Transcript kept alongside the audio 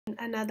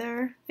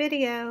another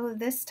video.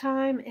 This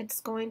time it's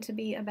going to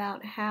be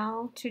about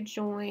how to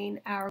join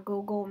our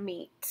Google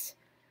Meet.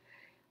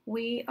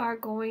 We are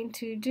going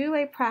to do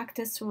a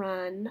practice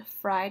run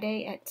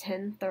Friday at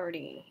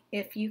 10:30.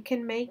 If you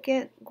can make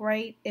it,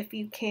 great. If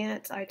you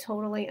can't, I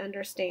totally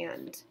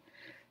understand.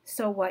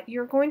 So what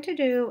you're going to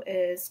do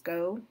is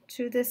go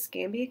to the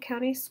Escambia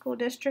County School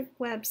District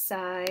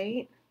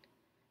website,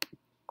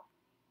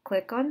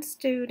 click on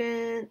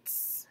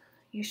students.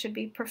 You should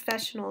be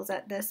professionals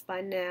at this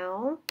by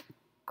now.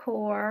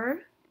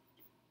 Core,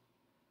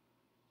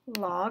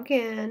 log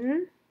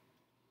in.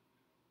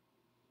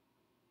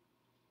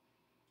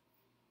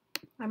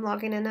 I'm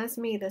logging in as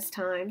me this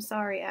time.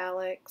 Sorry,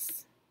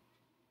 Alex.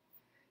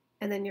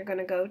 And then you're going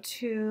to go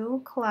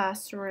to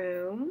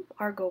Classroom,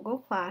 our Google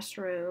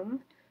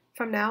Classroom.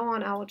 From now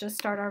on, I will just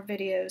start our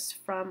videos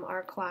from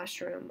our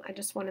classroom. I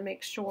just want to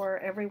make sure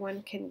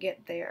everyone can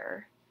get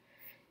there.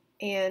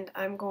 And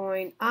I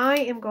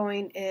am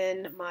going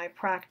in my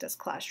practice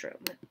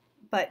classroom.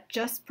 But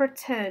just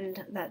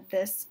pretend that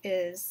this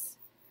is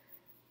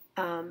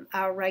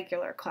our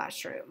regular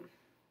classroom.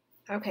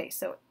 Okay,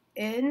 so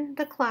in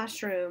the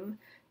classroom,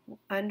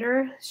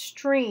 under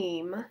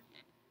Stream,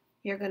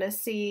 you're going to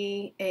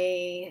see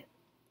a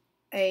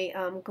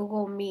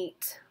Google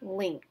Meet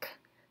link.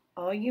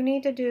 All you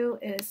need to do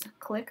is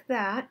click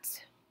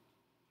that,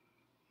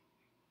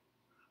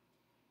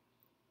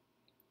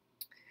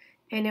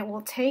 and it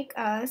will take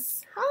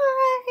us.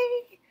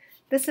 Hi.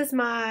 This is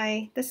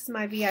my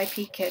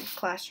VIP kid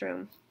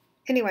classroom.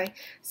 Anyway,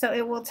 so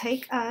it will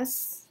take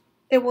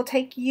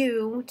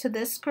you to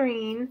this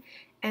screen,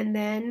 and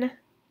then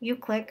you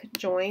click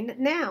Join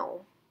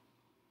Now.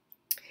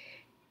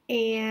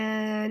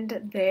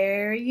 And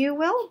there you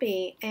will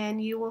be,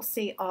 and you will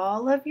see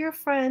all of your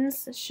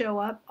friends show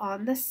up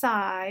on the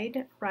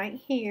side right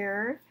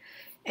here,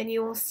 and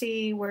you will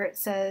see where it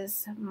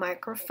says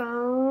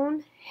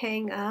microphone,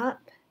 hang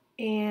up,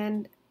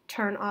 and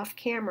turn off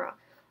camera.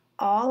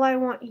 All I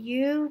want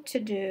you to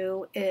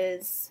do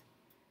is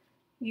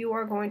you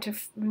are going to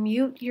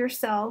mute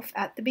yourself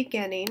at the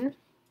beginning.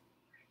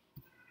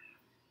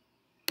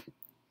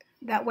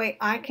 That way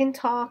I can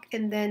talk,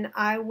 and then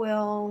I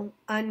will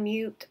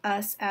unmute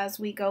us as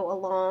we go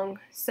along,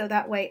 so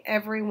that way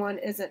everyone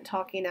isn't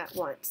talking at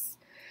once.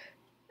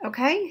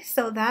 Okay,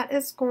 so that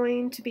is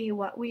going to be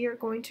what we are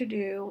going to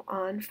do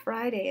on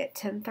Friday at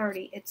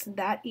 10:30. It's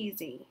that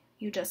easy.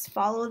 You just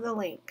follow the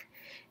link.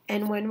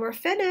 And when we're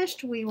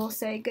finished, we will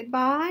say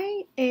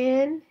goodbye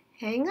and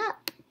hang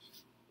up.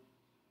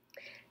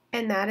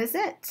 And that is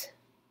it.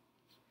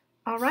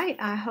 All right,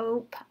 I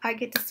hope I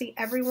get to see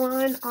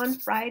everyone on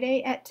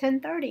Friday at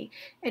 10:30.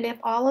 And if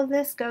all of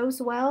this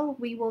goes well,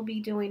 we will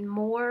be doing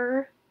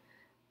more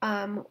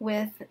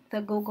with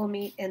the Google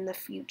Meet in the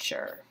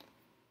future.